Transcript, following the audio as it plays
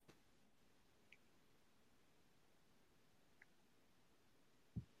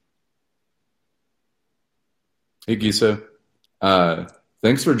Hey, Gissou. Uh,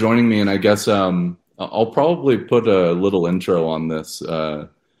 Thanks for joining me. And I guess I'll probably put a little intro on this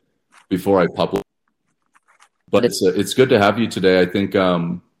before I publish. But it's good to have you today. I think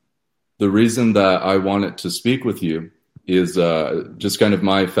the reason that I wanted to speak with you is just kind of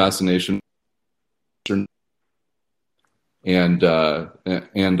my fascination and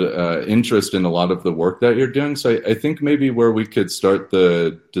interest in a lot of the work that you're doing. So I think maybe where we could start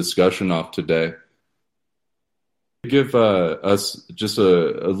the discussion off today, give us just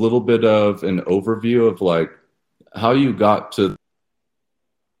a little bit of an overview of like how you got to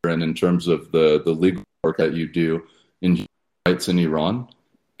and in terms of the legal work that you do in human rights in Iran,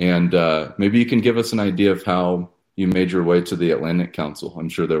 and maybe you can give us an idea of how you made your way to the Atlantic Council. I'm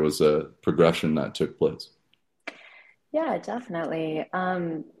sure there was a progression that took place. Yeah, definitely.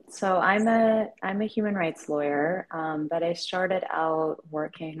 So I'm a human rights lawyer, but I started out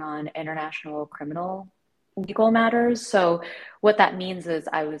working on international criminal legal matters. So what that means is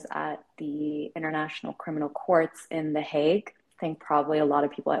I was at the International Criminal Courts in The Hague. I think probably a lot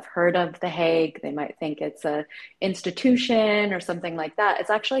of people have heard of The Hague. They might think it's a institution or something like that. It's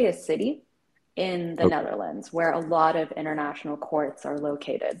actually a city in the Okay. Netherlands where a lot of international courts are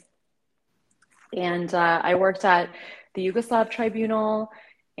located. And I worked at the Yugoslav Tribunal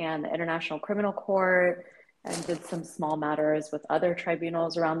and the International Criminal Court and did some small matters with other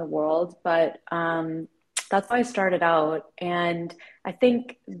tribunals around the world. But that's how I started out. And I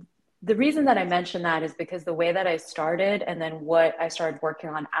think the reason that I mention that is because the way that I started and then what I started working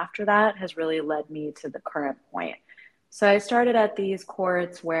on after that has really led me to the current point. So I started at these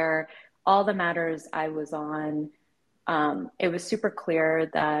courts where all the matters I was on, it was super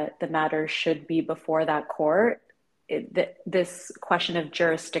clear that the matter should be before that court. This question of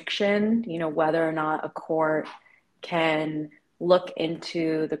jurisdiction, whether or not a court can look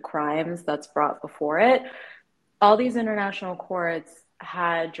into the crimes that's brought before it, all these international courts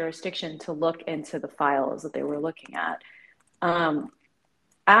had jurisdiction to look into the files that they were looking at. Um,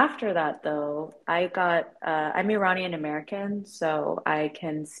 After that, though, I'm Iranian American, so I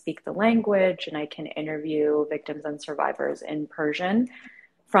can speak the language and I can interview victims and survivors in Persian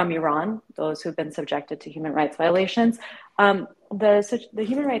from Iran, those who've been subjected to human rights violations. The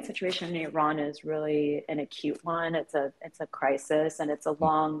human rights situation in Iran is really an acute one. It's a crisis, and it's a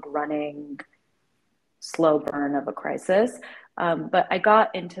long running slow burn of a crisis. But I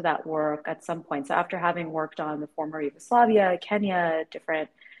got into that work at some point. So after having worked on the former Yugoslavia, Kenya, different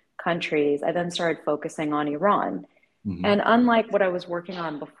countries, I then started focusing on Iran. Hmm. And unlike what I was working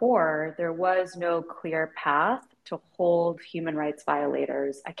on before, there was no clear path to hold human rights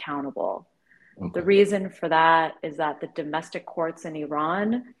violators accountable. The Okay. reason for that is that the domestic courts in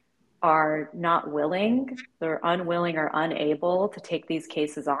Iran are not willing, they're unwilling or unable to take these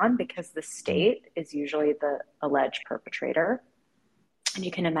cases on because the state is usually the alleged perpetrator. And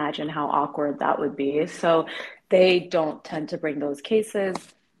you can imagine how awkward that would be. So they don't tend to bring those cases.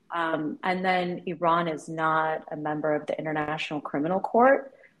 And then Iran is not a member of the International Criminal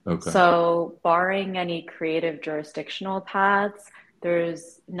Court. Okay. So, barring any creative jurisdictional paths,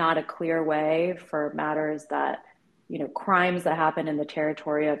 there's not a clear way for matters that, crimes that happen in the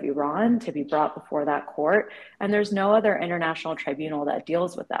territory of Iran to be brought before that court. And there's no other international tribunal that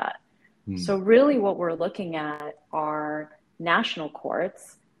deals with that. Hmm. So, really, what we're looking at are national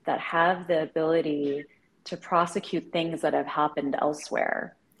courts that have the ability to prosecute things that have happened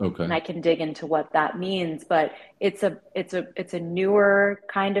elsewhere. And Okay. I can dig into what that means, but it's a newer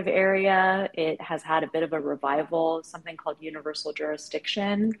kind of area. It has had a bit of a revival, something called universal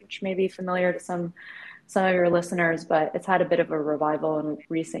jurisdiction, which may be familiar to some of your listeners, but it's had a bit of a revival in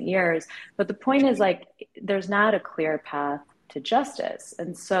recent years. But the point is, like, there's not a clear path to justice.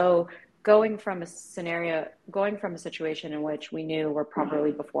 And so going from a situation in which we knew we're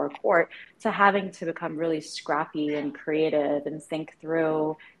properly before court to having to become really scrappy and creative and think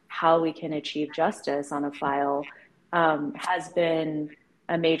through how we can achieve justice on a file has been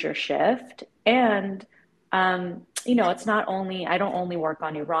a major shift. And it's not only, I don't only work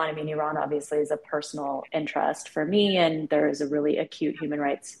on Iran. I mean, Iran obviously is a personal interest for me, and there is a really acute human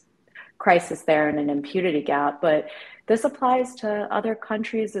rights crisis there and an impunity gap. But this applies to other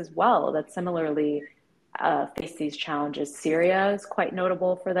countries as well that similarly face these challenges. Syria is quite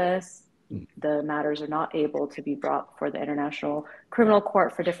notable for this. The matters are not able to be brought before the International Criminal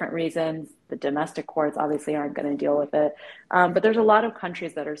Court for different reasons. The domestic courts obviously aren't going to deal with it. But there's a lot of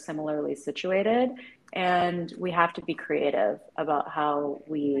countries that are similarly situated, and we have to be creative about how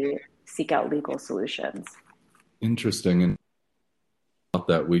we seek out legal solutions. Interesting, and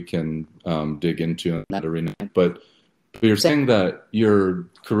that we can dig into in that arena. But But you're saying that your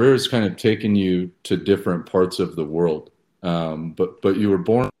career has kind of taken you to different parts of the world, but you were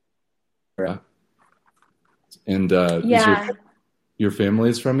born, and is Yeah. your family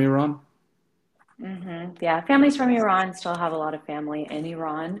is from Iran? Yeah, families from Iran, still have a lot of family in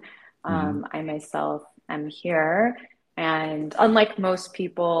Iran. Hmm. I myself am here, and unlike most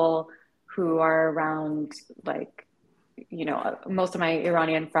people who are around, like, most of my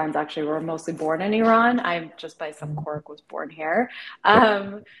Iranian friends actually were mostly born in Iran. I just by some quirk was born here,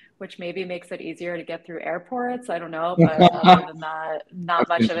 um, which maybe makes it easier to get through airports. I don't know, but other than that, not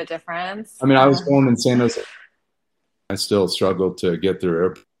much of a difference. I mean, I was born in San Jose. I still struggle to get through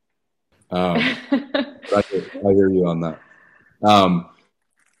airports. I hear you on that. Um,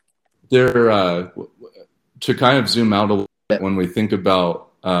 there, to kind of zoom out a little bit when we think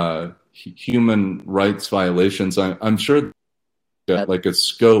about human rights violations, I'm sure that like a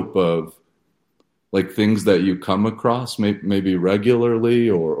scope of like things that you come across maybe regularly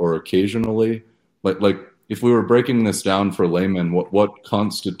or occasionally. Like if we were breaking this down for laymen, what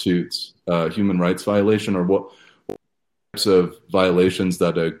constitutes a human rights violation, or what types of violations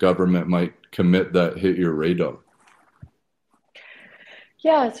that a government might commit that hit your radar?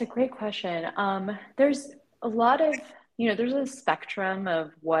 Yeah, it's a great question. There's a lot of, there's a spectrum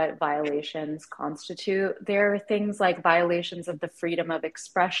of what violations constitute. There are things like violations of the freedom of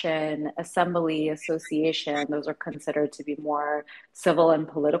expression, assembly, association. Those are considered to be more civil and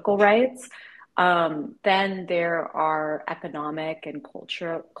political rights. Then there are economic and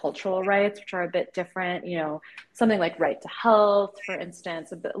cultural rights, which are a bit different. Something like right to health, for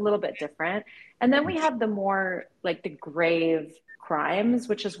instance, a little bit different. And then we have the more like the grave crimes,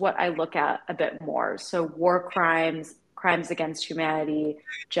 which is what I look at a bit more. So war crimes, crimes against humanity,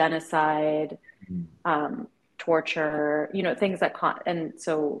 genocide, torture, things that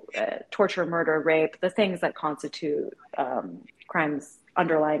torture, murder, rape, the things that constitute crimes,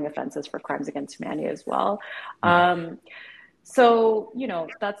 underlying offenses for crimes against humanity as well. So,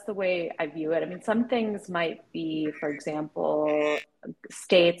 that's the way I view it. I mean, some things might be, for example,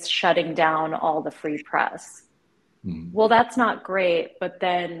 states shutting down all the free press. Mm-hmm. Well, that's not great, but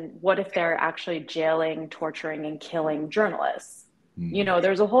then what if they're actually jailing, torturing, and killing journalists?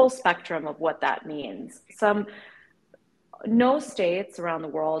 There's a whole spectrum of what that means. No states around the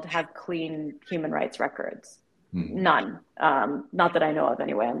world have clean human rights records. Mm-hmm. None. Not that I know of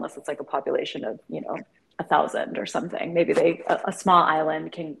anyway, unless it's like a population of, 1,000 or something. Maybe a small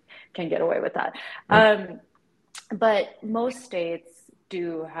island can get away with that. But most states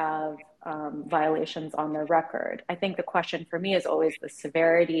do have violations on their record. I think the question for me is always the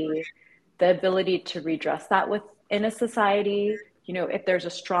severity, the ability to redress that within a society. If there's a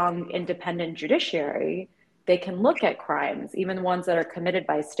strong independent judiciary, they can look at crimes, even ones that are committed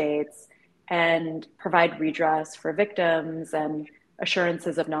by states, and provide redress for victims and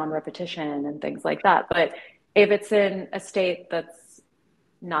assurances of non-repetition and things like that. But if it's in a state that's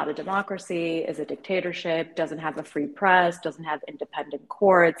not a democracy, is a dictatorship, doesn't have a free press, doesn't have independent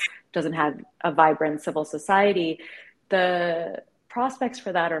courts, doesn't have a vibrant civil society, the prospects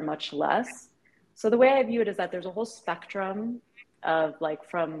for that are much less. So the way I view it is that there's a whole spectrum of like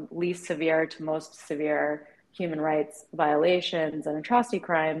from least severe to most severe human rights violations and atrocity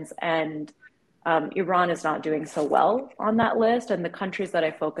crimes. And Iran is not doing so well on that list. And the countries that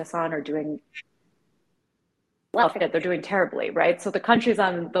I focus on are doing well, they're doing terribly, right? So the countries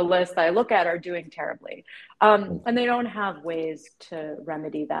on the list that I look at are doing terribly. And they don't have ways to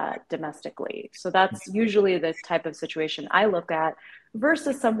remedy that domestically. So that's usually the type of situation I look at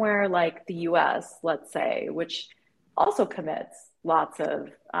versus somewhere like the US, let's say, which also commits lots of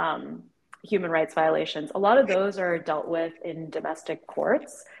human rights violations. A lot of those are dealt with in domestic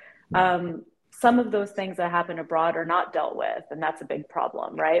courts. Some of those things that happen abroad are not dealt with, and that's a big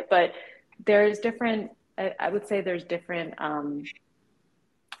problem, right? But there's different I would say there's different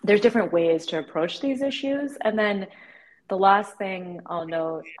ways to approach these issues. And then the last thing I'll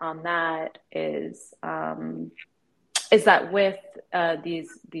note on that is that with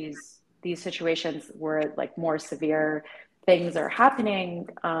these situations where like more severe things are happening,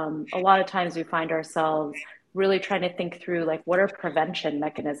 a lot of times we find ourselves really trying to think through like what are prevention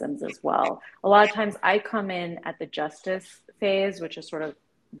mechanisms as well. A lot of times I come in at the justice phase, which is sort of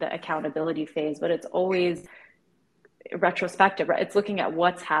the accountability phase, but it's always retrospective, right? It's looking at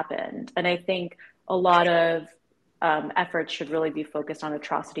what's happened. And I think a lot of efforts should really be focused on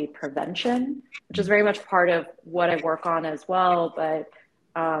atrocity prevention, which is very much part of what I work on as well. But,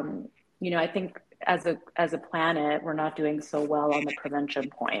 I think as a planet, we're not doing so well on the prevention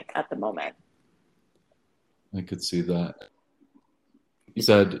point at the moment. I could see that. You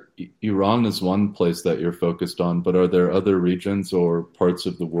said Iran is one place that you're focused on, but are there other regions or parts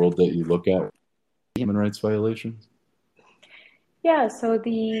of the world that you look at human rights violations? Yeah, so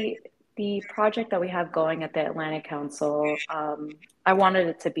the project that we have going at the Atlantic Council, I wanted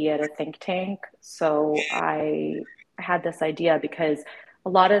it to be at a think tank. So I had this idea because a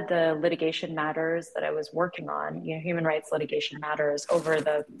lot of the litigation matters that I was working on, human rights litigation matters over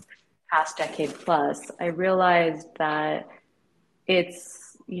the past decade plus, I realized that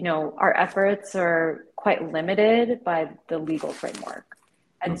our efforts are quite limited by the legal framework.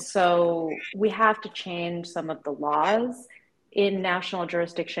 And Oh, so we have to change some of the laws in national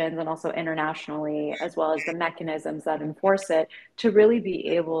jurisdictions and also internationally, as well as the mechanisms that enforce it, to really be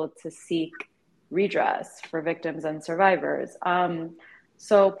able to seek redress for victims and survivors.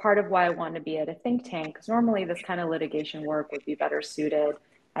 So part of why I want to be at a think tank, because normally this kind of litigation work would be better suited,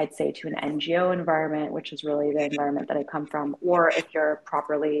 I'd say, to an NGO environment, which is really the environment that I come from, or if you're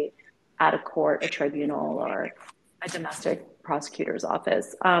properly at a court, a tribunal, or a domestic prosecutor's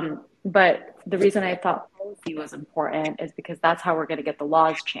office. But the reason I thought policy was important is because that's how we're going to get the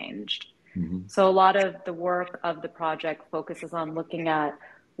laws changed. mhm. So a lot of the work of the project focuses on looking at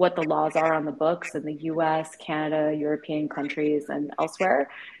what the laws are on the books in the US, Canada, European countries, and elsewhere.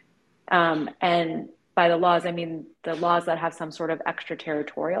 And by the laws, I mean the laws that have some sort of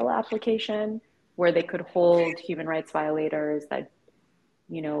extraterritorial application where they could hold human rights violators that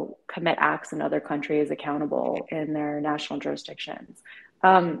commit acts in other countries accountable in their national jurisdictions.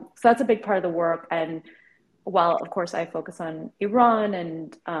 So that's a big part of the work. And while, of course, I focus on Iran,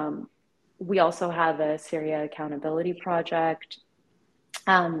 and we also have a Syria accountability project.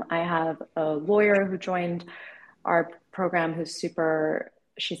 I have a lawyer who joined our program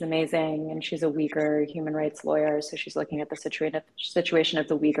she's amazing, and she's a Uyghur human rights lawyer. So she's looking at the situation of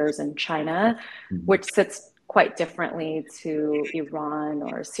the Uyghurs in China, Mhm. which sits quite differently to Iran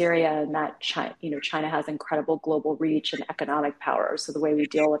or Syria, and that China has incredible global reach and economic power. So the way we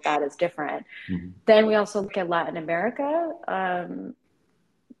deal with that is different. Mhm. Then we also look at Latin America,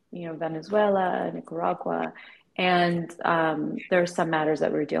 Venezuela, Nicaragua, and there are some matters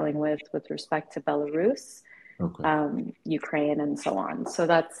that we're dealing with respect to Belarus, Okay. Ukraine, and so on. So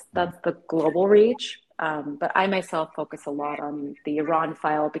that's the global reach. But I myself focus a lot on the Iran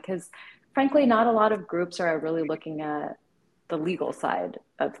file because, frankly, not a lot of groups are really looking at the legal side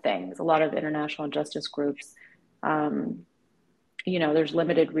of things. A lot of international justice groups, there's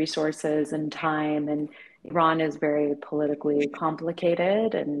limited resources and time, and Iran is very politically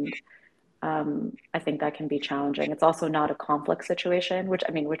complicated, and I think that can be challenging. It's also not a conflict situation, which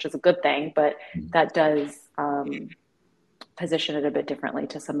is a good thing, but Mhm. that does position it a bit differently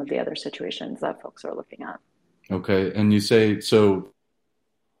to some of the other situations that folks are looking at. Okay. And you say so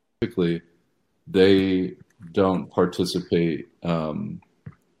typically they don't participate in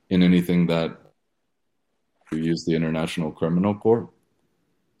anything that you use the International Criminal Court.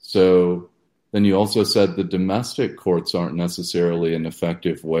 So then you also said the domestic courts aren't necessarily an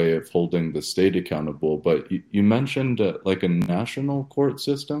effective way of holding the state accountable, but you mentioned like a national court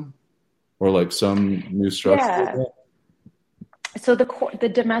system or like some new structure of Yeah. that? So the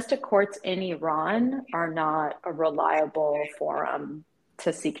domestic courts in Iran are not a reliable forum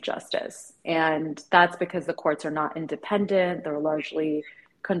to seek justice. And that's because the courts are not independent. They're largely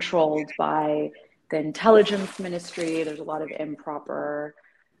controlled by the intelligence ministry. There's a lot of improper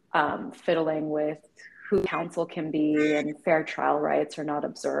fiddling with who counsel can be, and fair trial rights are not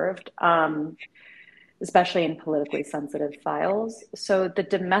observed, especially in politically sensitive files. So the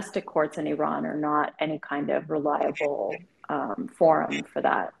domestic courts in Iran are not any kind of reliable forum for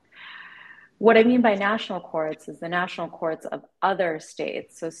that. What I mean by national courts is the national courts of other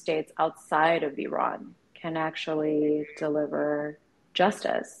states, so states outside of Iran, can actually deliver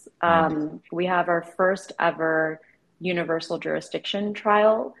justice. We have our first ever universal jurisdiction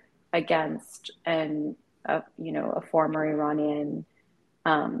trial against a former Iranian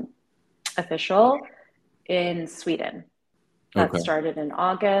um, official in Sweden. That Okay. started in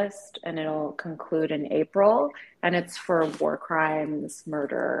August and it'll conclude in April. And it's for war crimes,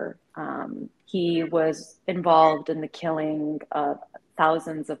 murder. He was involved in the killing of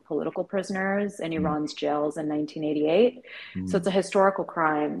thousands of political prisoners in Iran's jails in 1988. So Mm-hmm. it's a historical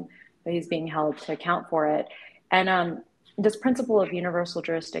crime, but he's being held to account for it. And this principle of universal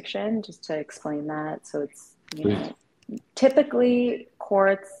jurisdiction, just to explain that, so it's, Please. typically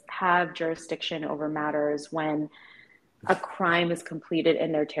courts have jurisdiction over matters when a crime is completed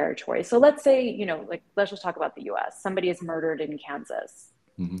in their territory. So let's say, let's just talk about the US. Somebody is murdered in Kansas.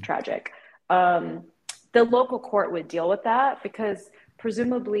 Mm-hmm. Tragic. Um, the local court would deal with that because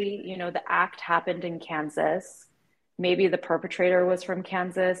presumably, the act happened in Kansas. maybe the perpetrator was from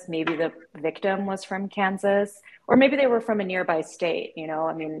Kansas, maybe the victim was from Kansas, or maybe they were from a nearby state, you know,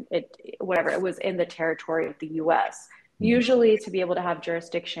 I mean, whatever, it was in the territory of the US. Usually, to be able to have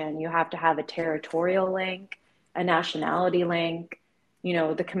jurisdiction, you have to have a territorial link, a nationality link, you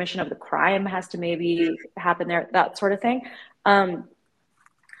know, the commission of the crime has to maybe happen there, that sort of thing.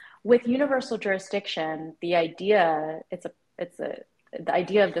 With universal jurisdiction, the idea, the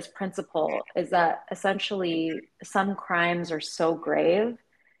idea of this principle is that essentially some crimes are so grave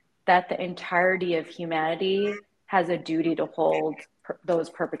that the entirety of humanity has a duty to hold those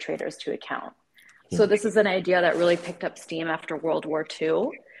perpetrators to account. So this is an idea that really picked up steam after World War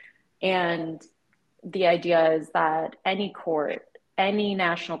II. And the idea is that any court, any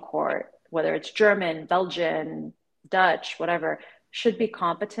national court, whether it's German, Belgian, Dutch, whatever, should be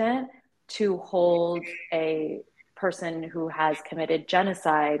competent to hold a person who has committed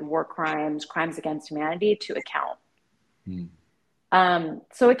genocide, war crimes, crimes against humanity to account.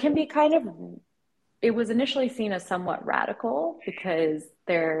 So it can be kind of, it was initially seen as somewhat radical because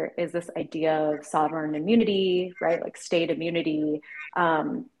there is this idea of sovereign immunity, right? Like state immunity,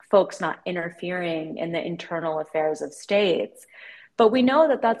 folks not interfering in the internal affairs of states. But we know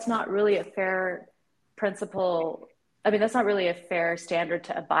that that's not really a fair principle. I mean, that's not really a fair standard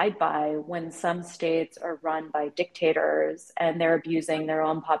to abide by when some states are run by dictators and they're abusing their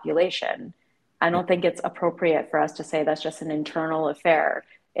own population. I don't think it's appropriate for us to say that's just an internal affair.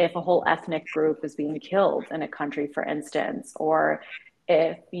 If a whole ethnic group is being killed in a country, for instance, or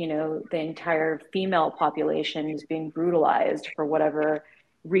if, you know, the entire female population is being brutalized for whatever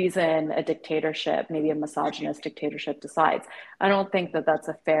reason a dictatorship, maybe a misogynist dictatorship, decides. I don't think that that's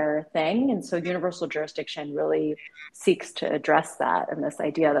a fair thing. And so universal jurisdiction really seeks to address that, and this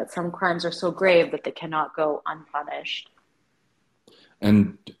idea that some crimes are so grave that they cannot go unpunished.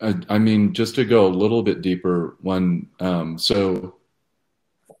 And I mean, just to go a little bit deeper, so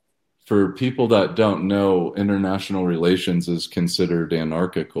for people that don't know, international relations is considered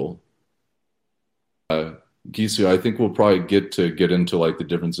anarchical. Gissou, I think we'll probably get into like the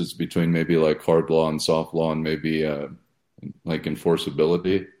differences between maybe like hard law and soft law and maybe like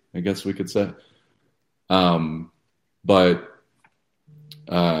enforceability, I guess we could say. But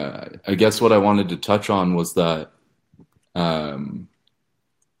I guess what I wanted to touch on was that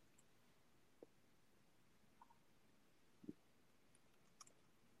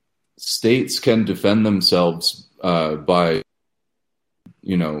states can defend themselves by,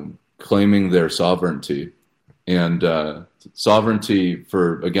 you know, claiming their sovereignty. And sovereignty,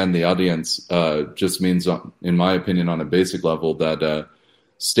 for, again, the audience, just means, in my opinion, on a basic level, that a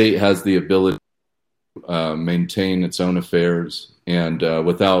state has the ability to maintain its own affairs and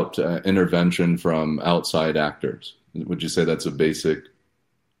without intervention from outside actors. Would you say that's a basic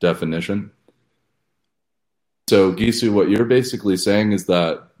definition? So, Gissou, what you're basically saying is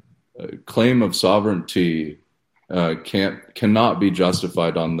that claim of sovereignty cannot be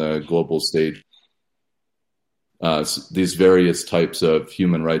justified on the global stage. These various types of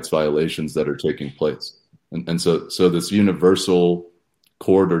human rights violations that are taking place, and so this universal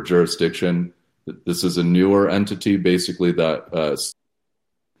court or jurisdiction, this is a newer entity, basically, that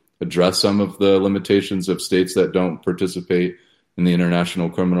address some of the limitations of states that don't participate in the International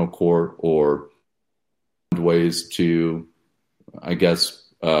Criminal Court, or ways to, I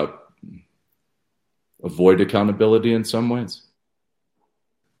guess, avoid accountability in some ways.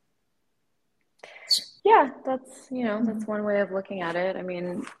 Yeah, that's one way of looking at it. I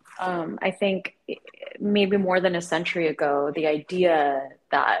mean, I think maybe more than a century ago, the idea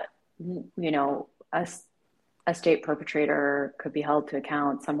that, you know, a state perpetrator could be held to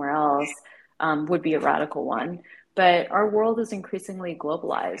account somewhere else would be a radical one. But our world is increasingly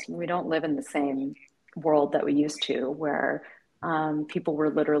globalized, and we don't live in the same world that we used to, where people were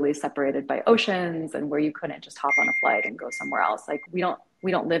literally separated by oceans and where you couldn't just hop on a flight and go somewhere else. Like we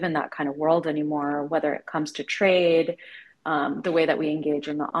don't live in that kind of world anymore, whether it comes to trade, the way that we engage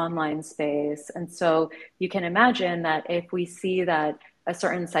in the online space. And so you can imagine that if we see that a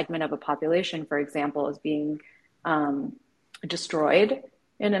certain segment of a population, for example, is being destroyed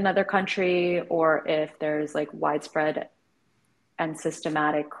in another country, or if there's like widespread and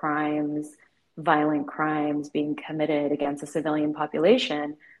systematic crimes, violent crimes being committed against a civilian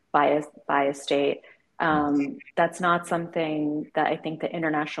population by a state, that's not something that I think the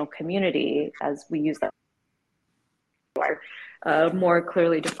international community, as we use that, more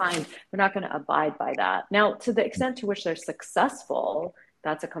clearly defined, they're not going to abide by that. Now, to the extent to which they're successful,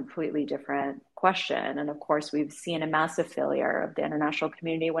 that's a completely different question. And of course, we've seen a massive failure of the international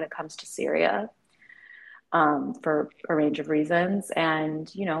community when it comes to Syria, for a range of reasons. And,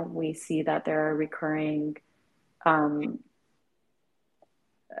 you know, we see that there are recurring um,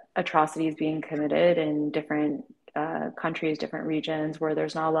 atrocities being committed in different countries, different regions where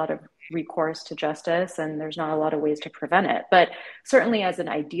there's not a lot of recourse to justice and there's not a lot of ways to prevent it. But certainly, as an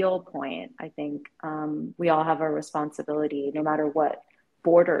ideal point, I think we all have a responsibility, no matter what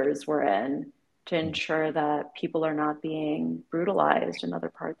borders we're in, to ensure that people are not being brutalized in other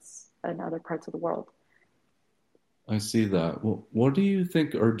parts of the world. I see that. Well, what do you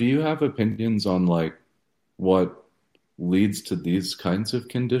think, or do you have opinions on like what leads to these kinds of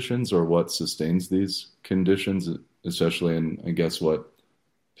conditions or what sustains these conditions, especially in, I guess, what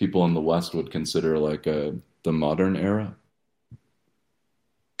people in the West would consider like the modern era?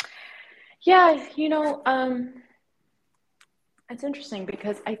 Yeah, it's interesting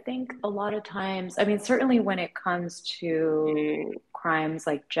because I think a lot of times, I mean, certainly when it comes to crimes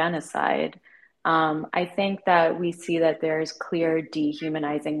like genocide, I think that we see that there's clear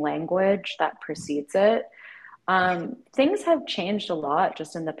dehumanizing language that precedes it. Things have changed a lot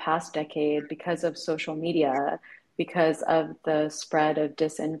just in the past decade because of social media, because of the spread of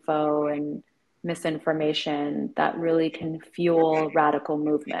disinfo and misinformation that really can fuel radical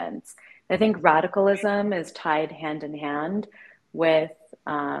movements. I think radicalism is tied hand in hand with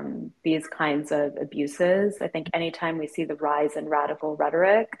these kinds of abuses. I think anytime we see the rise in radical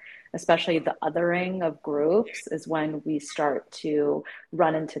rhetoric, especially the othering of groups, is when we start to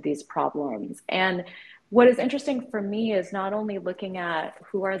run into these problems. And what is interesting for me is not only looking at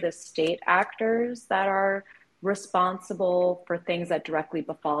who are the state actors that are responsible for things that directly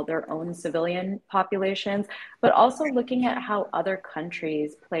befall their own civilian populations, but also looking at how other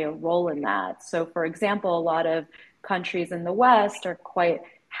countries play a role in that. So, for example, a lot of countries in the West are quite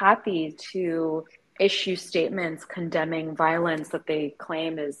happy to issue statements condemning violence that they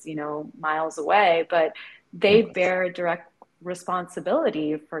claim is, miles away, but they bear direct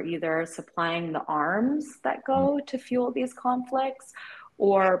responsibility for either supplying the arms that go to fuel these conflicts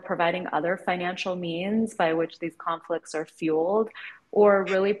or providing other financial means by which these conflicts are fueled, or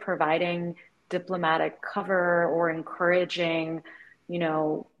really providing diplomatic cover or encouraging,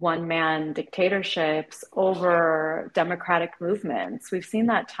 one man dictatorships over democratic movements. We've seen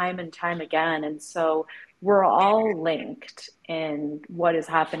that time and time again. And so we're all linked in what is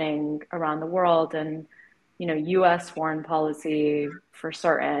happening around the world. And U.S. foreign policy for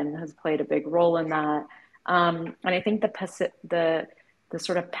certain has played a big role in that. And I think the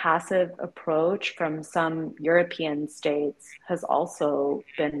sort of passive approach from some European states has also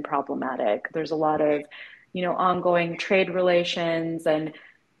been problematic. There's a lot of, ongoing trade relations, and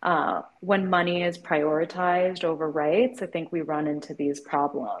when money is prioritized over rights, I think we run into these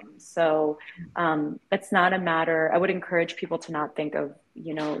problems. So it's not a matter. I would encourage people to not think of,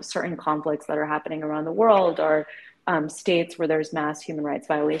 certain conflicts that are happening around the world or states where there's mass human rights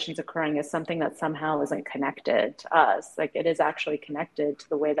violations occurring as something that somehow isn't connected to us. Like, it is actually connected to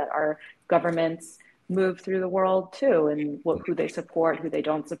the way that our governments move through the world too, and who they support, who they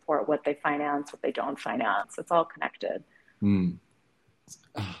don't support, what they finance, what they don't finance. It's all connected. Mm.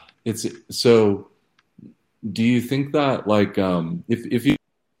 It's so. Do you think that like if you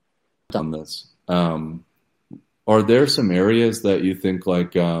on this, are there some areas that you think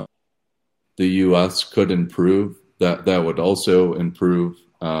like the U.S. could improve that would also improve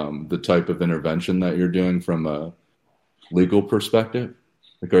the type of intervention that you're doing from a legal perspective?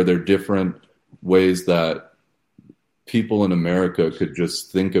 Like, are there different ways that people in America could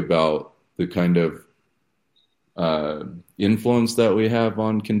just think about the kind of influence that we have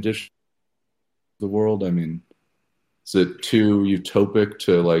on conditions of the world? I mean, is it too utopic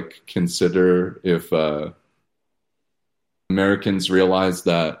to like consider if Americans realize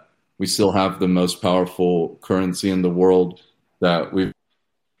that we still have the most powerful currency in the world, that we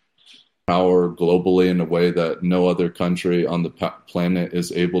power globally in a way that no other country on the planet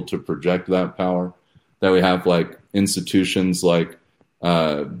is able to project that power, that we have like institutions like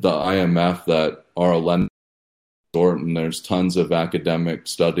the IMF that are a lender, and there's tons of academic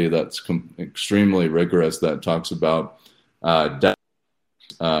study that's extremely rigorous that talks about debt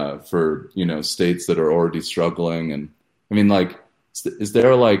for states that are already struggling. And I mean, like, is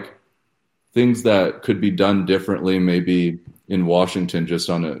there like things that could be done differently, maybe in Washington, just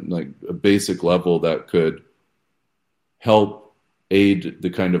on a basic level, that could help aid the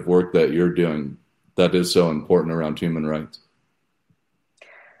kind of work that you're doing that is so important around human rights?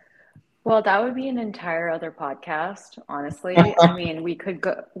 Well, that would be an entire other podcast, honestly. I mean, we could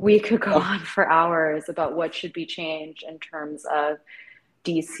go on for hours about what should be changed in terms of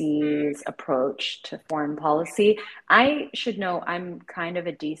DC's approach to foreign policy. I should know I'm kind of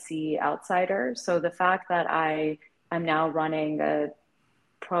a DC outsider, so the fact that I am now running a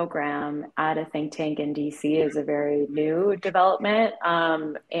program at a think tank in DC is a very new development.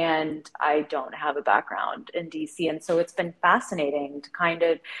 And I don't have a background in DC. And so it's been fascinating to kind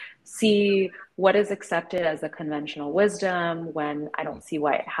of see what is accepted as a conventional wisdom when I don't see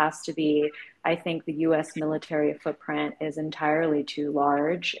why it has to be. I think the US military footprint is entirely too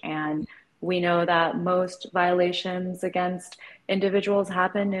large. And we know that most violations against individuals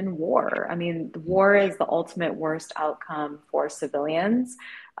happen in war. I mean, war is the ultimate worst outcome for civilians.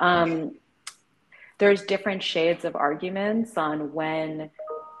 Um, there's different shades of arguments on when,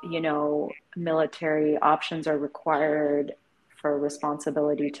 military options are required for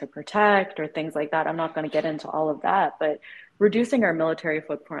responsibility to protect or things like that. I'm not going to get into all of that, but reducing our military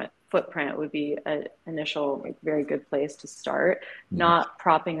footprint would be an initial, very good place to start. Mhm. Not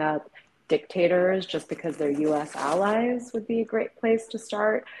propping up dictators just because they're US allies would be a great place to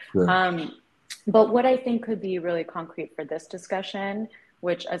start. Sure. But what I think could be really concrete for this discussion,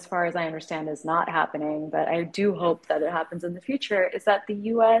 which, as far as I understand, is not happening, but I do hope that it happens in the future, is that the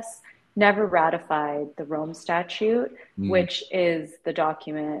US never ratified the Rome Statute, Mm. which is the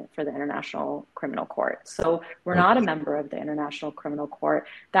document for the International Criminal Court. So we're not a Okay. member of the International Criminal Court.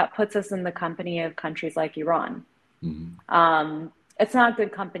 That puts us in the company of countries like Iran. Mhm. It's not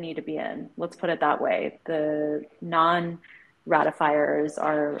good company to be in. Let's put it that way. The non-ratifiers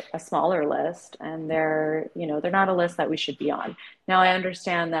are a smaller list, and they're not a list that we should be on. Now, I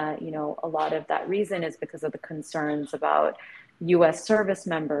understand that, a lot of that reason is because of the concerns about U.S. service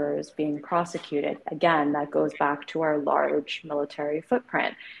members being prosecuted. Again, that goes back to our large military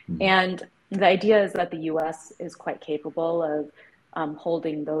footprint. Mhm. And the idea is that the U.S. is quite capable of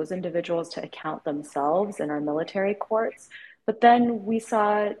holding those individuals to account themselves in our military courts. But then we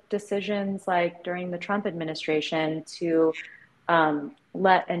saw decisions like during the Trump administration to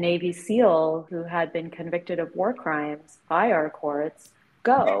let a Navy SEAL who had been convicted of war crimes by our courts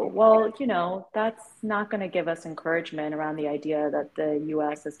go. Well, that's not going to give us encouragement around the idea that the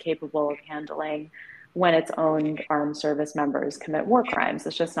US is capable of handling when its own armed service members commit war crimes.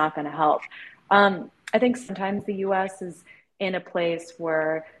 It's just not going to help. I think sometimes the US is in a place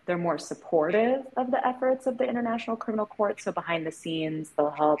where they're more supportive of the efforts of the International Criminal Court. So behind the scenes, they'll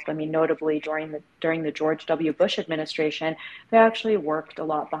help. I mean, notably during the George W. Bush administration, they actually worked a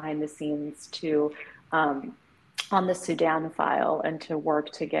lot behind the scenes to on the Sudan file and to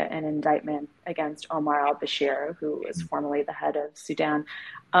work to get an indictment against Omar al-Bashir, who was formerly the head of Sudan.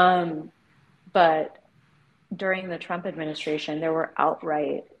 But during the Trump administration, there were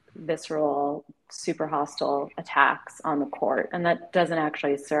outright visceral, super hostile attacks on the court. And that doesn't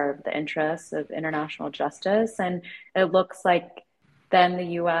actually serve the interests of international justice. And it looks like then the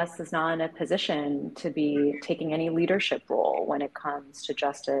US is not in a position to be taking any leadership role when it comes to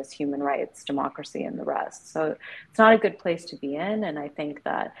justice, human rights, democracy, and the rest. So it's not a good place to be in. And I think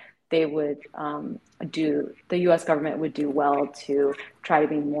that they would the US government would do well to try to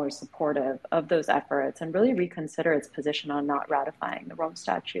be more supportive of those efforts and really reconsider its position on not ratifying the Rome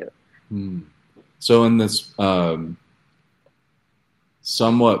Statute. Mm. So in this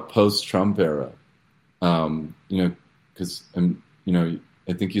somewhat post-Trump era, because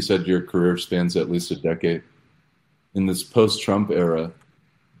I think you said your career spans at least a decade. In this post-Trump era,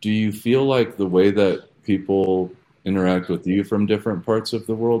 do you feel like the way that people interact with you from different parts of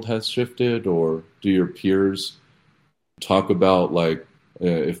the world has shifted, or do your peers talk about like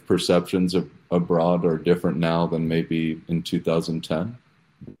if perceptions abroad are different now than maybe in 2010?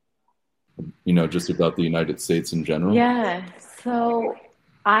 Just about the United States in general? Yeah. So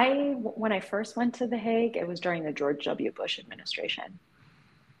when I first went to The Hague, it was during the George W. Bush administration.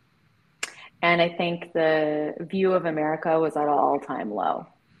 And I think the view of America was at an all-time low.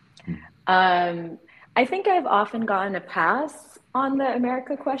 I think I've often gotten a pass on the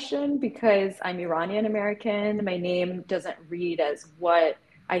America question because I'm Iranian American. My name doesn't read as what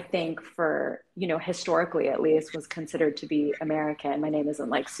I think historically at least was considered to be American. My name isn't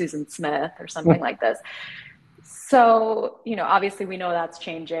like Susan Smith or something like this. So, obviously we know that's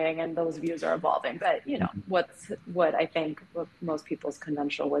changing and those views are evolving, but what I think what most people's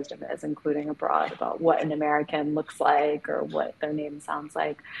conventional wisdom is, including abroad, about what an American looks like or what their name sounds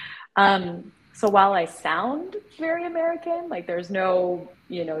like. So while I sound very American, like there's no,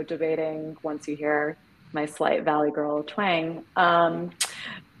 debating once you hear my slight Valley Girl twang, I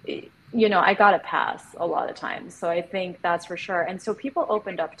got a pass a lot of times. So I think that's for sure. And so people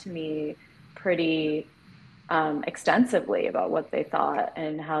opened up to me pretty extensively about what they thought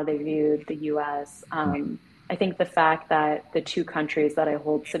and how they viewed the US. I think the fact that the two countries that I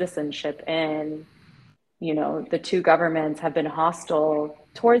hold citizenship in, the two governments have been hostile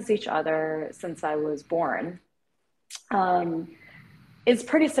towards each other since I was born. is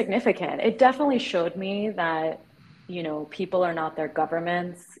pretty significant. It definitely showed me that, people are not their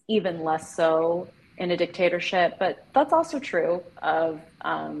governments, even less so in a dictatorship. But that's also true of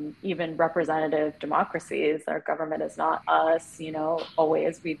even representative democracies. Our government is not us,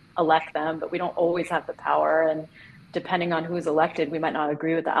 always. We elect them, but we don't always have the power. And depending on who's elected, we might not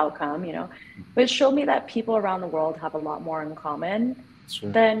agree with the outcome. But it showed me that people around the world have a lot more in common Sure.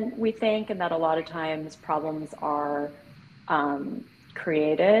 than we think, and that a lot of times problems are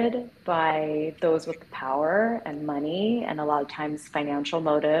created by those with power and money, and a lot of times financial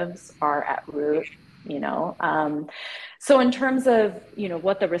motives are at root. So in terms of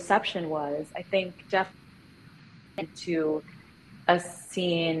what the reception was, I think definitely to a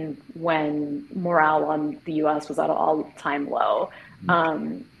scene when morale on the US was at an all-time low.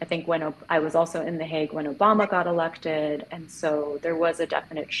 I think when I was also in The Hague when Obama got elected, and so there was a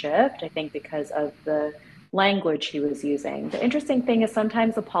definite shift, I think, because of the language he was using. The interesting thing is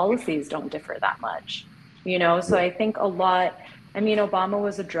sometimes the policies don't differ that much, so I think Obama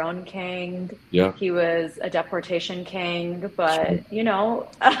was a drone king. Yeah. He was a deportation king, but,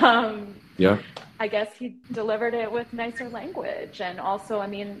 Yeah. I guess he delivered it with nicer language. And also,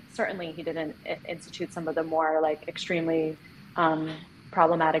 certainly he didn't institute some of the more extremely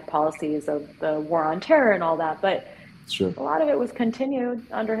problematic policies of the war on terror and all that, but Sure. a lot of it was continued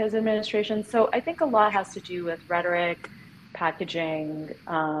under his administration. So I think a lot has to do with rhetoric, packaging,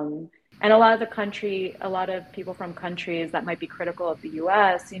 and a lot of people from countries that might be critical of the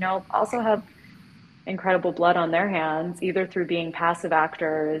US, also have incredible blood on their hands, either through being passive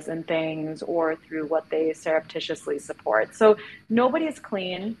actors and things or through what they surreptitiously support. So nobody's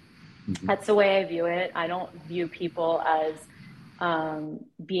clean. Mm-hmm. That's the way I view it. I don't view people as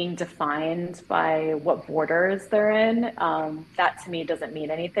being defined by what borders they're in. That to me doesn't mean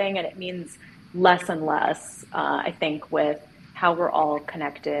anything, and it means less and less, I think, with how we're all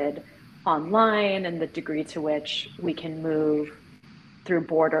connected online and the degree to which we can move through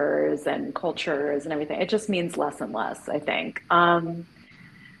borders and cultures and everything. It just means less and less, I think.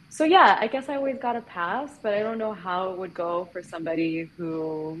 So yeah, I guess I always got a pass, but I don't know how it would go for somebody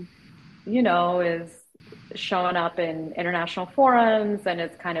who, is showing up in international forums and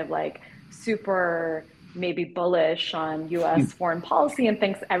is kind of super maybe bullish on US foreign policy and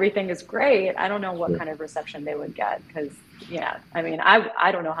thinks everything is great. I don't know what kind of reception they would get because,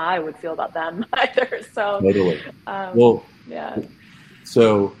 I don't know how I would feel about them either. So, totally. Yeah.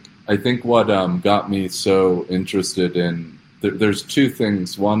 So I think what got me so interested in, there's two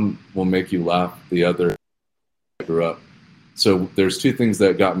things. One will make you laugh, the other I grew up. So there's two things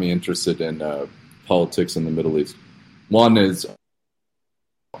that got me interested in politics in the Middle East. One is,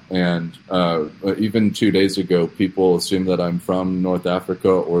 and even 2 days ago, people assume that I'm from North Africa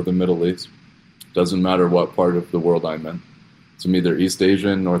or the Middle East. Doesn't matter what part of the world I'm in. So I'm either East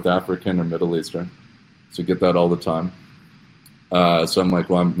Asian, North African, or Middle Eastern. So I get that all the time. So I'm like,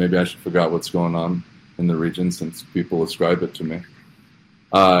 well, maybe I should figure out what's going on in the region since people ascribe it to me.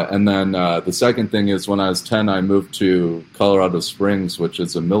 And then the second thing is when I was 10, I moved to Colorado Springs, which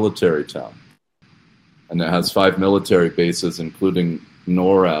is a military town. And it has 5 military bases, including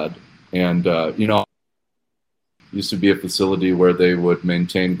NORAD. And, used to be a facility where they would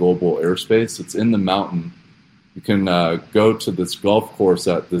maintain global airspace. It's in the mountain. You can go to this golf course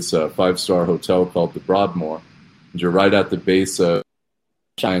at this 5-star hotel called the Broadmoor. And you're right at the base of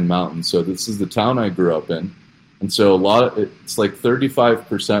Cheyenne Mountain. So this is the town I grew up in. And so it's like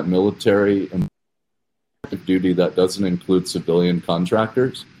 35% military and active duty that doesn't include civilian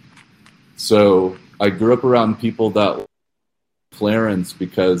contractors. So I grew up around people that Clarence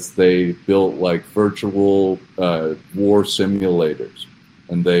because they built virtual war simulators,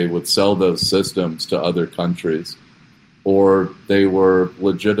 and they would sell those systems to other countries, or they were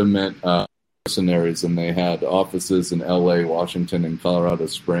legitimate mercenaries, and they had offices in LA, Washington, and Colorado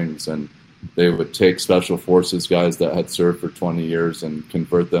Springs, and they would take special forces guys that had served for 20 years and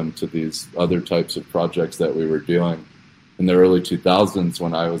convert them to these other types of projects that we were doing in the early 2000s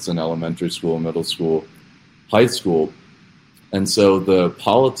when I was in elementary school, middle school, high school. And so the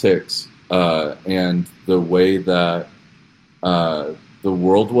politics and the way that the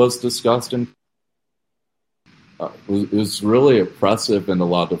world was discussed was really oppressive in a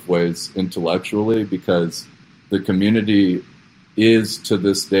lot of ways intellectually, because the community is to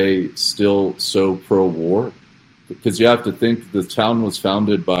this day still so pro-war. Because you have to think the town was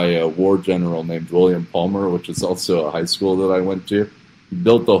founded by a war general named William Palmer, which is also a high school that I went to. He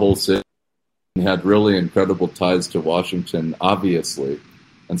built the whole city. He had really incredible ties to Washington, obviously.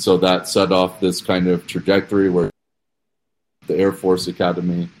 And so that set off this kind of trajectory where the Air Force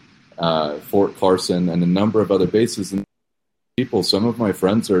Academy, Fort Carson, and a number of other bases. And people. Some of my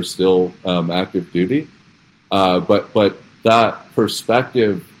friends are still active duty, but that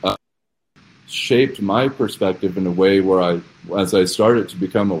perspective shaped my perspective in a way where as I started to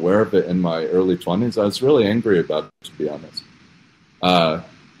become aware of it in my early 20s, I was really angry about it, to be honest. I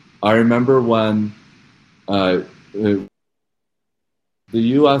remember when the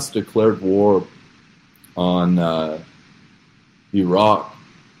U.S. declared war on Iraq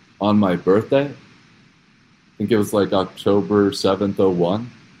on my birthday. I think it was like October 7th, 01.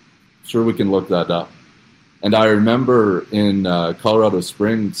 Sure, we can look that up. And I remember in Colorado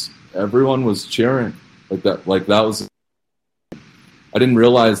Springs, everyone was cheering like that. Like that was. I didn't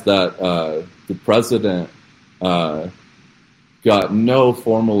realize that the president got no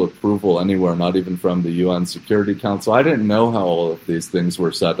formal approval anywhere, not even from the UN Security Council. I didn't know how all of these things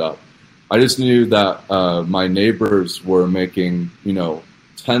were set up. I just knew that my neighbors were making,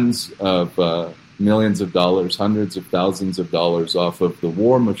 tens of millions of dollars, hundreds of thousands of dollars off of the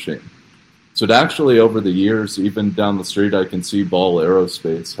war machine. So it actually, over the years, even down the street, I can see Ball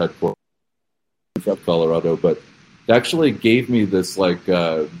Aerospace headquarters in Colorado, but it actually gave me this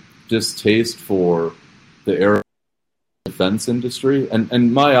distaste for the air defense industry.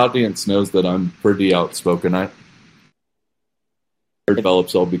 And my audience knows that I'm pretty outspoken.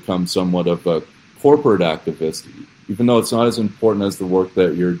 Develops, I'll become somewhat of a corporate activist. Even though it's not as important as the work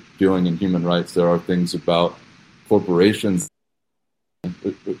that you're doing in human rights, there are things about corporations.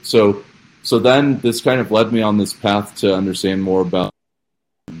 So then this kind of led me on this path to understand more about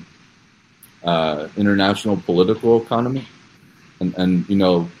international political economy and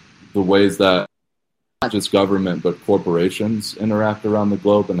the ways that not just government but corporations interact around the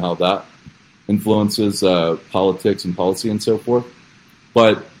globe and how that influences politics and policy and so forth.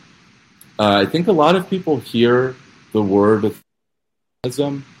 But I think a lot of people hear the word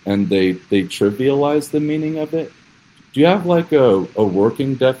feminism and they trivialize the meaning of it. Do you have a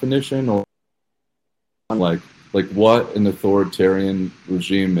working definition or like what an authoritarian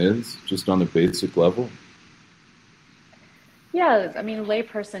regime is, just on a basic level? Yeah, I mean,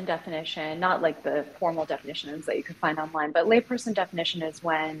 layperson definition, not like the formal definitions that you can find online, but layperson definition is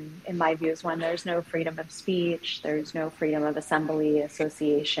when, in my view, is when there's no freedom of speech, there's no freedom of assembly,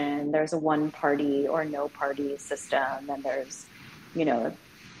 association, there's a one-party or no-party system, and there's,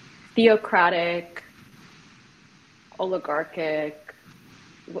 theocratic, oligarchic,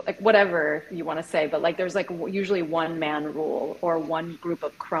 like whatever you want to say, but there's usually one man rule or one group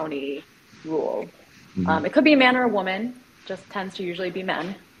of crony rule. Mm-hmm. It could be a man or a woman. Just tends to usually be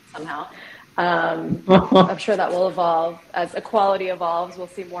men somehow. I'm sure that will evolve as equality evolves. We'll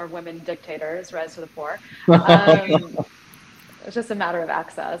see more women dictators rise to the fore. It's just a matter of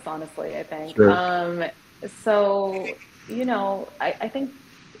access, honestly, I think. Sure. I think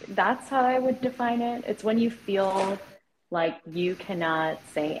that's how I would define it. It's when you feel like you cannot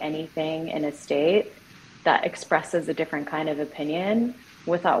say anything in a state that expresses a different kind of opinion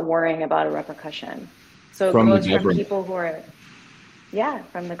without worrying about a repercussion. So it goes from people who are,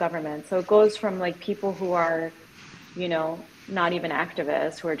 from the government. So it goes from people who are, not even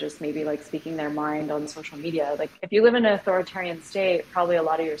activists, who are just maybe speaking their mind on social media. If you live in an authoritarian state, probably a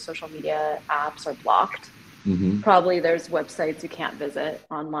lot of your social media apps are blocked. Mm-hmm. Probably there's websites you can't visit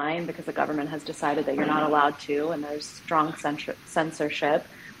online because the government has decided that you're not allowed to, and there's strong censorship.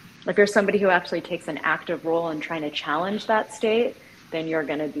 If you're somebody who actually takes an active role in trying to challenge that state, then you're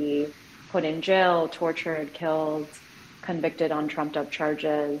going to be put in jail, tortured, killed, convicted on trumped up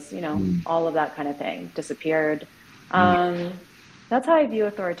charges, all of that kind of thing, disappeared. That's how I view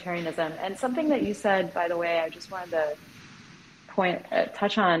authoritarianism. And something that you said, by the way, I just wanted to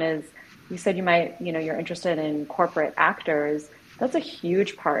touch on is you said you're interested in corporate actors. That's a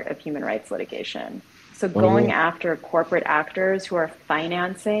huge part of human rights litigation. So going after corporate actors who are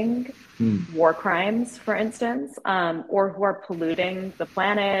financing war crimes, for instance, or who are polluting the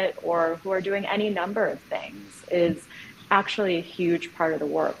planet or who are doing any number of things is actually a huge part of the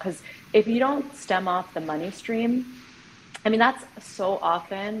work. Because if you don't stem off the money stream, I mean, that's so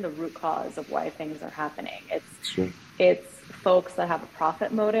often the root cause of why things are happening. It's folks that have a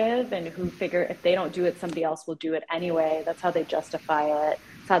profit motive and who figure if they don't do it, somebody else will do it anyway. That's how they justify it.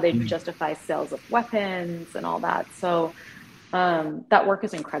 It's how they justify sales of weapons and all that. So that work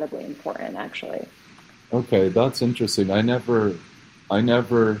is incredibly important, actually. Okay, that's interesting.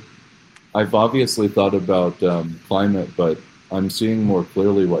 I've obviously thought about climate, but I'm seeing more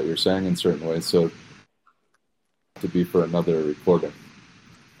clearly what you're saying in certain ways. So to be for another recording.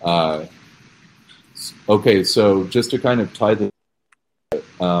 Okay, so just to kind of tie this,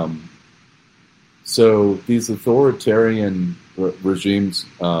 so these authoritarian regimes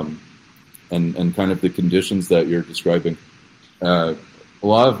and kind of the conditions that you're describing, a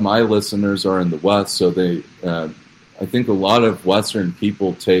lot of my listeners are in the West, so I think a lot of Western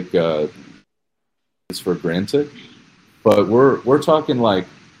people take this for granted. But we're talking like,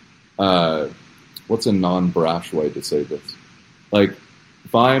 what's a non-brash way to say this? Like,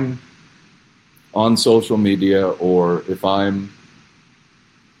 if I'm on social media, or if I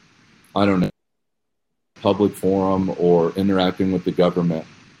don't know, public forum or interacting with the government,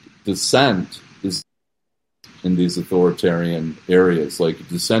 dissent is in these authoritarian areas. Like,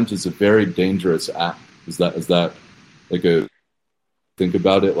 dissent is a very dangerous act. Is that like a think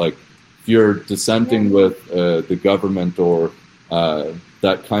about it? Like, if you're dissenting with the government or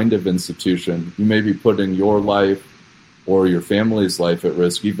that kind of institution, you may be putting your life or your family's life at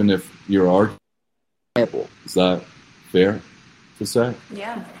risk, even if you're arguable. Is that fair to say?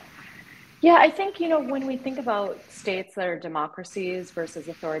 Yeah. Yeah, I think, when we think about states that are democracies versus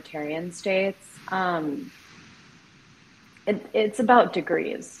authoritarian states, it's about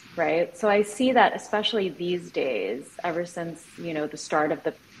degrees, right? So I see that especially these days, ever since, the start of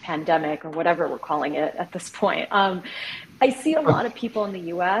the pandemic or whatever we're calling it at this point. I see a lot of people in the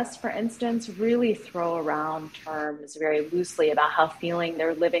US, for instance, really throw around terms very loosely about how feeling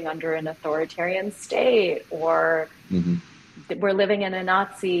they're living under an authoritarian state, or we're living in a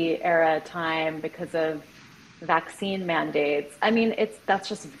Nazi era time because of vaccine mandates. I mean, that's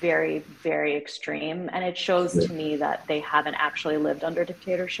just very, very extreme. And it shows to me that they haven't actually lived under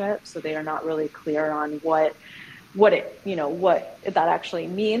dictatorship. So they are not really clear on what that actually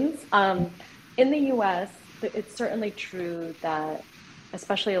means. In the US, it's certainly true that,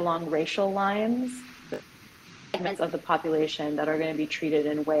 especially along racial lines, segments of the population that are going to be treated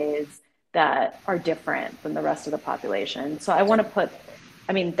in ways that are different than the rest of the population. So I want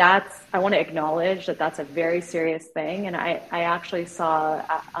to acknowledge that that's a very serious thing. And I actually saw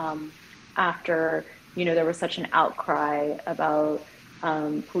after, there was such an outcry about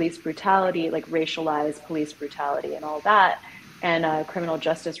police brutality, like racialized police brutality and all that, and criminal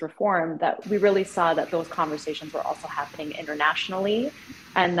justice reform, that we really saw that those conversations were also happening internationally,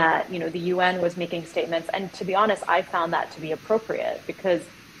 and that, the UN was making statements. And to be honest, I found that to be appropriate, because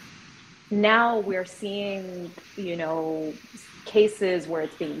now we're seeing, cases where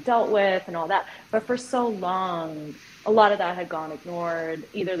it's being dealt with and all that. But for so long, a lot of that had gone ignored.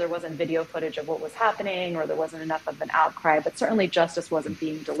 Either there wasn't video footage of what was happening, or there wasn't enough of an outcry, but certainly justice wasn't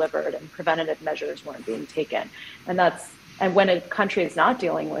being delivered and preventative measures weren't being taken. And when a country is not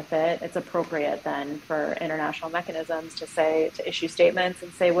dealing with it, it's appropriate then for international mechanisms to issue statements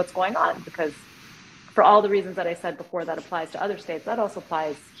and say what's going on, because for all the reasons that I said before that applies to other states, that also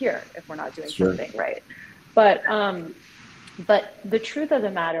applies here if we're not doing something right. But the truth of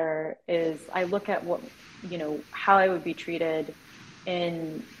the matter is, I look at how I would be treated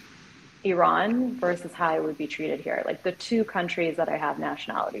in Iran versus how I would be treated here. Like, the two countries that I have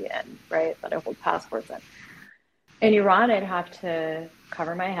nationality in, right, that I hold passports in. In Iran, I'd have to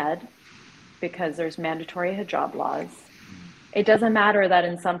cover my head because there's mandatory hijab laws. It doesn't matter that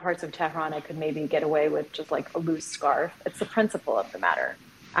in some parts of Tehran, I could maybe get away with just like a loose scarf. It's the principle of the matter.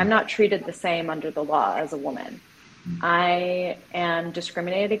 I'm not treated the same under the law as a woman. I am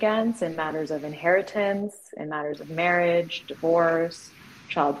discriminated against in matters of inheritance, in matters of marriage, divorce,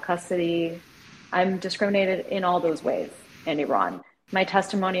 child custody. I'm discriminated in all those ways in Iran. My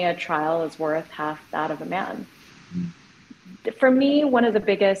testimony at trial is worth half that of a man. For me, one of the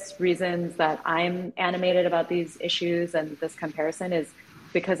biggest reasons that I'm animated about these issues and this comparison is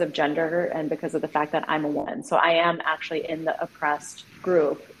because of gender and because of the fact that I'm a woman. So I am actually in the oppressed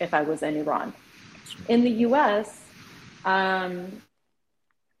group if I was in Iran. In the US, I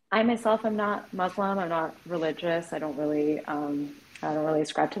myself am not Muslim. I'm not religious. I don't really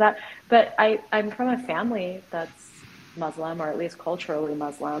ascribe to that. But I'm from a family that's Muslim, or at least culturally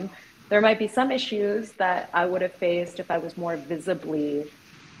Muslim. There might be some issues that I would have faced if I was more visibly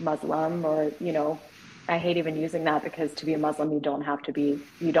Muslim, or, I hate even using that, because to be a Muslim, you don't have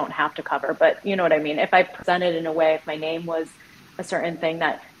to cover, but you know what I mean? If I presented in a way, if my name was a certain thing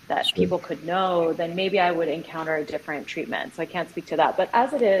that people could know, then maybe I would encounter a different treatment. So I can't speak to that. But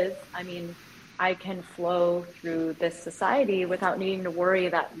as it is, I mean, I can flow through this society without needing to worry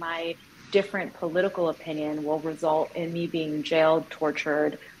that my different political opinion will result in me being jailed,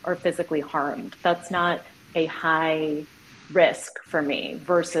 tortured, or physically harmed. That's not a high risk for me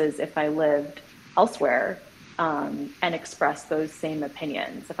versus if I lived elsewhere and expressed those same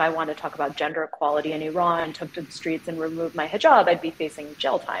opinions. If I want to talk about gender equality in Iran, took to the streets and removed my hijab, I'd be facing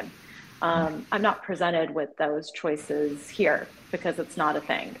jail time. I'm not presented with those choices here because it's not a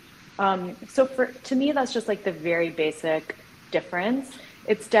thing. So to me, that's just like the very basic difference.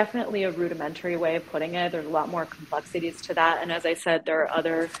 it's definitely a rudimentary way of putting it. There's a lot more complexities to that. And as I said, there are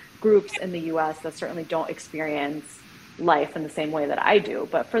other groups in the US that certainly don't experience life in the same way that I do.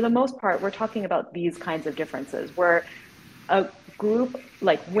 But for the most part, we're talking about these kinds of differences where a group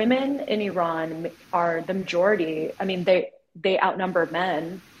like women in Iran are the majority. I mean, they outnumber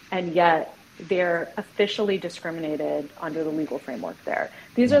men, and yet they're officially discriminated under the legal framework there.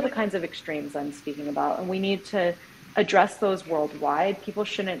 These are the kinds of extremes I'm speaking about, and we need to address those worldwide. People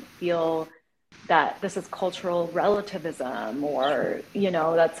shouldn't feel that this is cultural relativism or,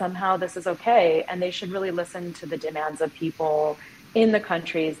 that somehow this is okay. And they should really listen to the demands of people in the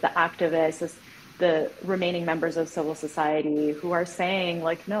countries, the activists, the remaining members of civil society who are saying,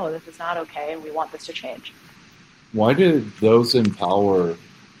 like, no, this is not okay and we want this to change. Why did those in power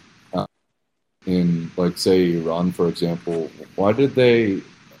in, like, say, Iran, for example, why did they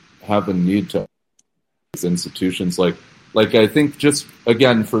have a need to these institutions? Like I think, just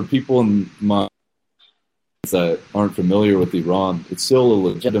again, for people in my that aren't familiar with Iran, it's still a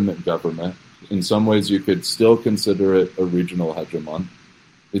legitimate government. In some ways, you could still consider it a regional hegemon.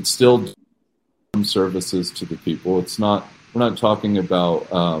 It's still services to the people. It's not. We're not talking about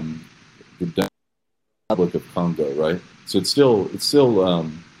the Republic of Congo, right? So it's still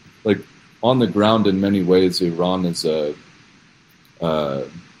like on the ground in many ways. Iran is a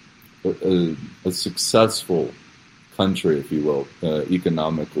successful country, if you will,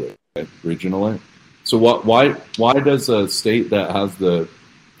 economically, right? Regionally. So why does a state that has the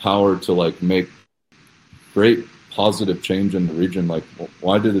power to like make great positive change in the region, like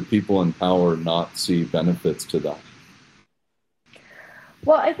why do the people in power not see benefits to that?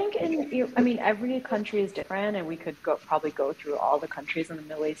 Well, I think every country is different, and we could probably go through all the countries in the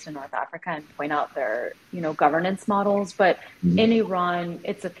Middle East and North Africa and point out their, governance models. But in Iran,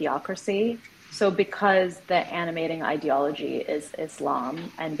 it's a theocracy. So because the animating ideology is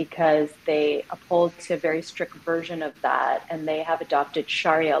Islam, and because they uphold to a very strict version of that, and they have adopted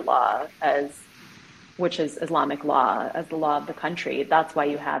Sharia law which is Islamic law, as the law of the country, that's why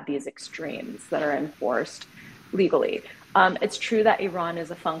you have these extremes that are enforced legally. It's true that Iran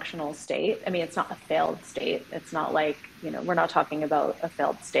is a functional state. I mean, it's not a failed state. It's not like, we're not talking about a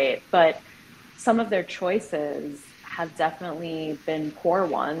failed state, but some of their choices have definitely been poor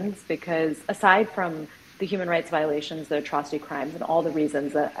ones, because aside from the human rights violations, the atrocity crimes, and all the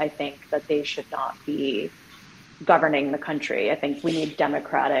reasons that I think that they should not be governing the country, I think we need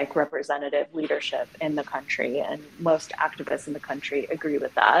democratic representative leadership in the country, and most activists in the country agree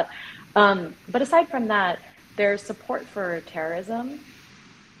with that. But aside from that, their support for terrorism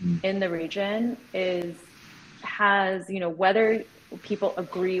in the region has, whether people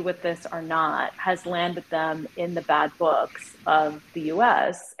agree with this or not, has landed them in the bad books of the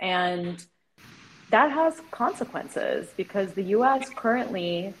US. And that has consequences, because the US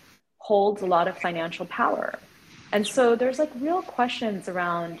currently holds a lot of financial power. And so there's like real questions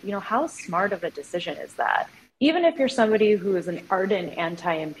around, how smart of a decision is that? Even if you're somebody who is an ardent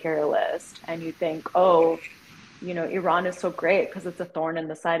anti-imperialist and you think, Iran is so great because it's a thorn in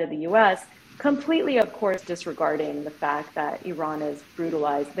the side of the US, completely, of course, disregarding the fact that Iran is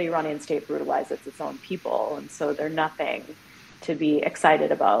brutalized, the Iranian state brutalizes its own people. And so they're nothing to be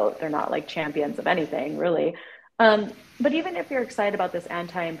excited about. They're not like champions of anything, really. But even if you're excited about this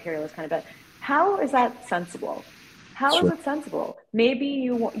anti-imperialist kind of bet, how is that sensible? How is it sensible? Maybe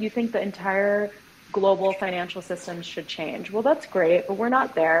you think the entire global financial system should change. Well, that's great, but we're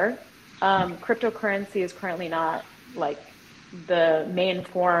not there. Cryptocurrency is currently not like the main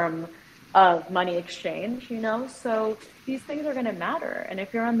form of money exchange, so these things are going to matter. And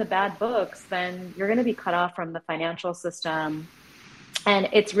if you're on the bad books, then you're going to be cut off from the financial system, and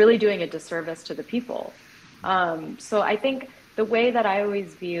it's really doing a disservice to the people. So I think the way that I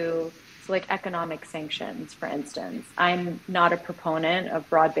always view, so like economic sanctions, for instance, I'm not a proponent of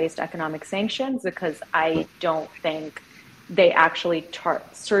broad-based economic sanctions, because I don't think they actually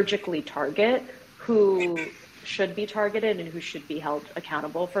surgically target who should be targeted and who should be held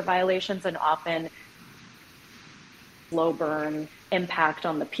accountable for violations, and often slow burn impact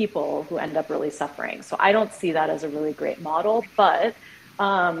on the people who end up really suffering. So I don't see that as a really great model. But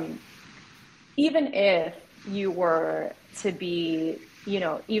even if you were to be,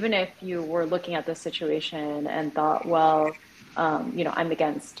 even if you were looking at this situation and thought, well, I'm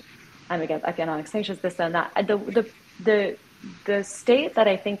against economic sanctions, this and that, the state that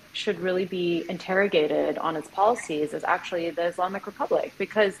I think should really be interrogated on its policies is actually the Islamic Republic,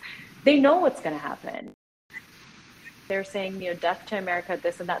 because they know what's going to happen. They're saying, death to America,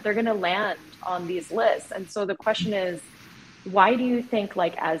 this and that. They're going to land on these lists. And so the question is, why do you think,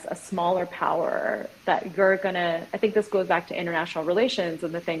 like, as a smaller power, that you're gonna, I think this goes back to international relations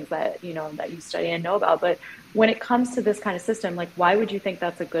and the things that, that you study and know about, but when it comes to this kind of system, like, why would you think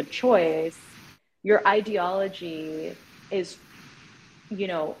that's a good choice? Your ideology is,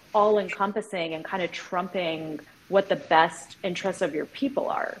 all encompassing and kind of trumping what the best interests of your people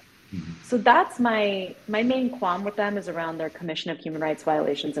are. Mhm. So that's my main qualm with them, is around their commission of human rights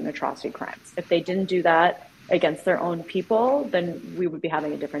violations and atrocity crimes. If they didn't do that against their own people, then we would be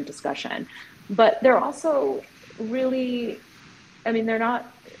having a different discussion. But they're also really, I mean, they're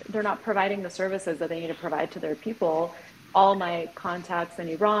not providing the services that they need to provide to their people. All my contacts in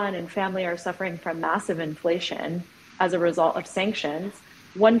Iran and family are suffering from massive inflation as a result of sanctions.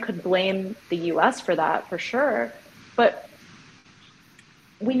 One could blame the US for that, for sure, but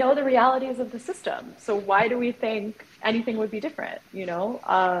we know the realities of the system. So why do we think anything would be different?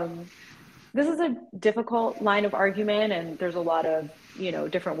 This is a difficult line of argument, and there's a lot of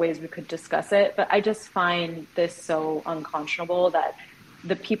different ways we could discuss it. But I just find this so unconscionable that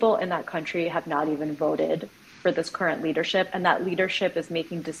the people in that country have not even voted for this current leadership, and that leadership is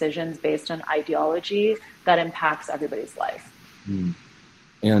making decisions based on ideology that impacts everybody's life. Mm.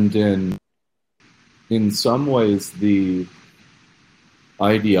 And in some ways, the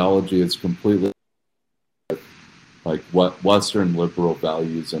ideology is completely like what Western liberal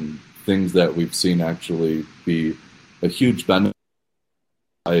values and things that we've seen actually be a huge benefit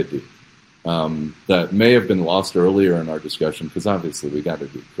to society, that may have been lost earlier in our discussion, because obviously we got to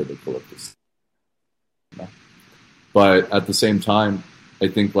be critical of this. But at the same time, I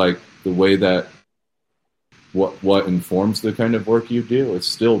think like the way that what informs the kind of work you do is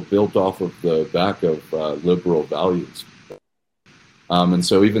still built off of the back of liberal values. And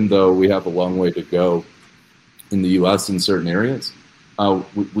so even though we have a long way to go in the U.S. in certain areas,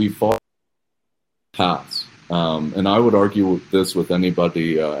 we far pass. And I would argue this with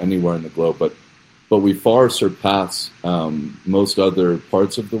anybody anywhere in the globe, but we far surpass most other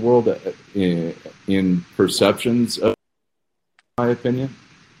parts of the world in perceptions, in my opinion,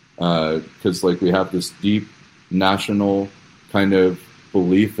 because like we have this deep national kind of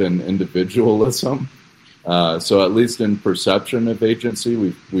belief in individualism. So at least in perception of agency,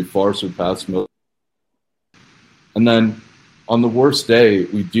 we far surpassed most. And then on the worst day,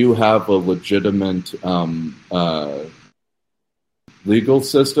 we do have a legitimate legal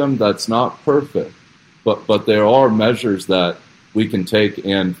system that's not perfect, but there are measures that we can take,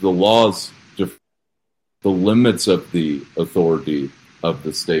 and the laws define the limits of the authority of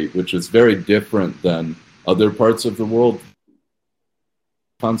the state, which is very different than other parts of the world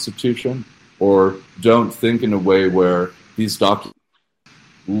constitution, or don't think in a way where these documents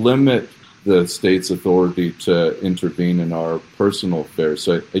limit the state's authority to intervene in our personal affairs.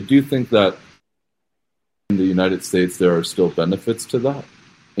 So I do think that in the United States there are still benefits to that.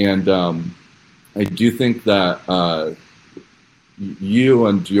 And I do think that you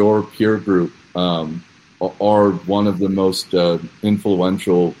and your peer group are one of the most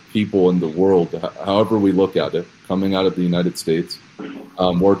influential people in the world, however we look at it, coming out of the United States,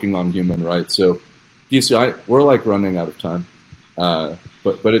 working on human rights. So, Gissou, we're like running out of time.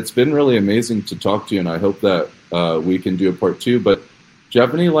 But it's been really amazing to talk to you, and I hope that we can do a part 2. But do you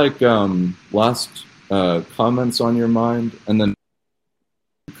have any like last comments on your mind? And then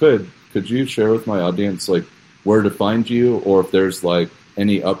could you share with my audience like where to find you, or if there's like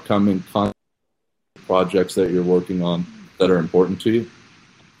any upcoming projects that you're working on that are important to you?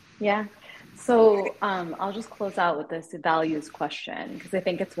 Yeah. So I'll just close out with this values question, because I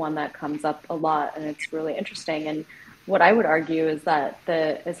think it's one that comes up a lot and it's really interesting. And what I would argue is that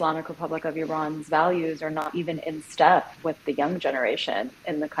the Islamic Republic of Iran's values are not even in step with the young generation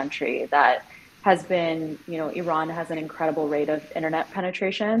in the country that has been, Iran has an incredible rate of internet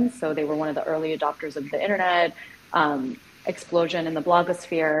penetration. So they were one of the early adopters of the internet, explosion in the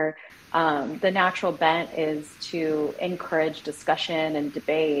blogosphere. The natural bent is to encourage discussion and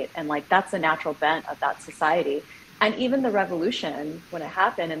debate. And like, that's the natural bent of that society. And even the revolution, when it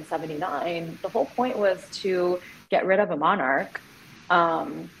happened in 79, the whole point was to get rid of a monarch.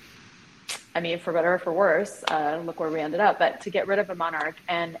 I mean, for better or for worse, look where we ended up, but to get rid of a monarch.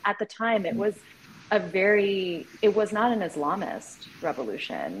 And at the time, it was not an Islamist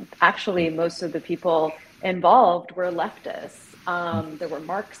revolution. Actually, most of the people involved were leftists. There were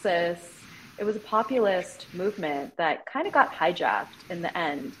Marxists. It was a populist movement that kind of got hijacked in the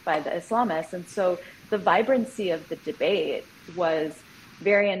end by the Islamists. And so the vibrancy of the debate was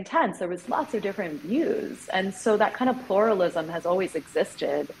very intense. There was lots of different views. And so that kind of pluralism has always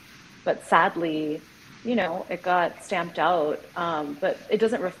existed. But sadly, it got stamped out. But it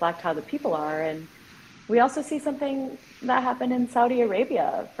doesn't reflect how the people are. And we also see something that happened in Saudi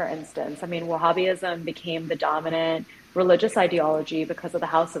Arabia, for instance. I mean, Wahhabism became the dominant religious ideology because of the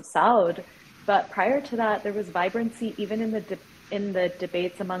House of Saud, but prior to that, there was vibrancy even in the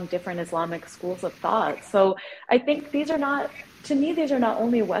debates among different Islamic schools of thought. So I think these are not, to me, these are not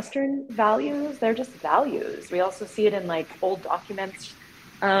only Western values; they're just values. We also see it in like old documents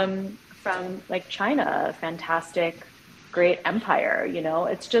from like China, a fantastic, great empire. You know,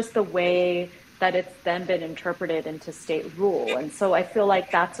 it's just the way that it's then been interpreted into state rule. And so I feel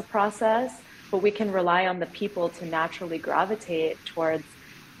like that's a process, but we can rely on the people to naturally gravitate towards,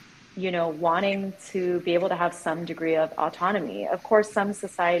 wanting to be able to have some degree of autonomy. Of course, some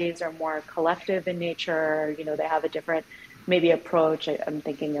societies are more collective in nature. They have a different maybe approach. I'm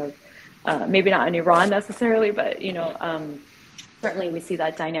thinking of maybe not in Iran necessarily, but certainly we see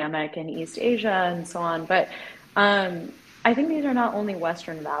that dynamic in East Asia and so on. But I think these are not only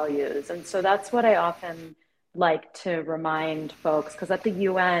Western values. And so that's what I often like to remind folks, because at the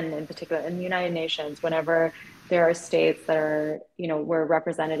UN in particular, in the United Nations, whenever there are states that are, where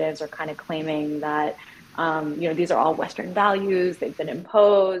representatives are kind of claiming that, these are all Western values, they've been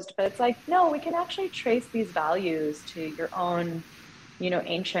imposed, but it's like, no, we can actually trace these values to your own,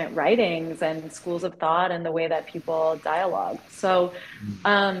 ancient writings and schools of thought and the way that people dialogue. So,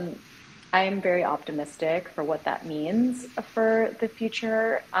 I am very optimistic for what that means for the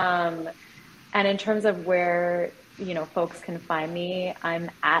future. And in terms of where, folks can find me, I'm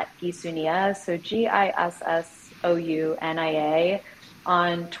at Gissounia, so Gissounia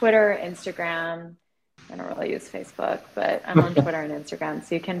on Twitter, Instagram. I don't really use Facebook, but I'm on Twitter and Instagram.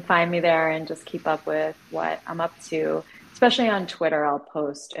 So you can find me there and just keep up with what I'm up to. Especially on Twitter, I'll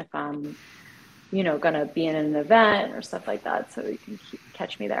post if I'm, going to be in an event or stuff like that. So you can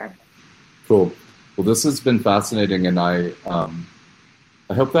catch me there. Cool. Well, this has been fascinating, and I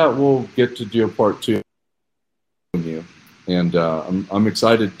hope that we'll get to do a part 2 from you. And I'm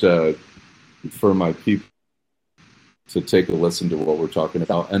excited for my people to take a listen to what we're talking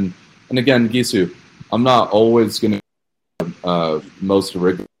about. And again, Gissou, I'm not always going to most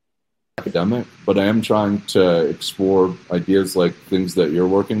rigorous academic, but I am trying to explore ideas like things that you're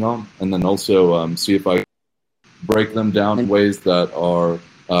working on, and then also see if I break them down in ways that are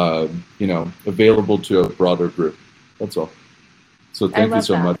available to a broader group. That's all. So thank you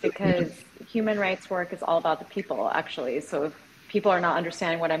so much. Because human rights work is all about the people, actually. So if people are not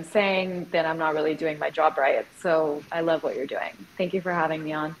understanding what I'm saying, then I'm not really doing my job right. So I love what you're doing. Thank you for having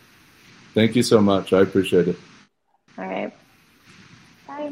me on. Thank you so much. I appreciate it. All right.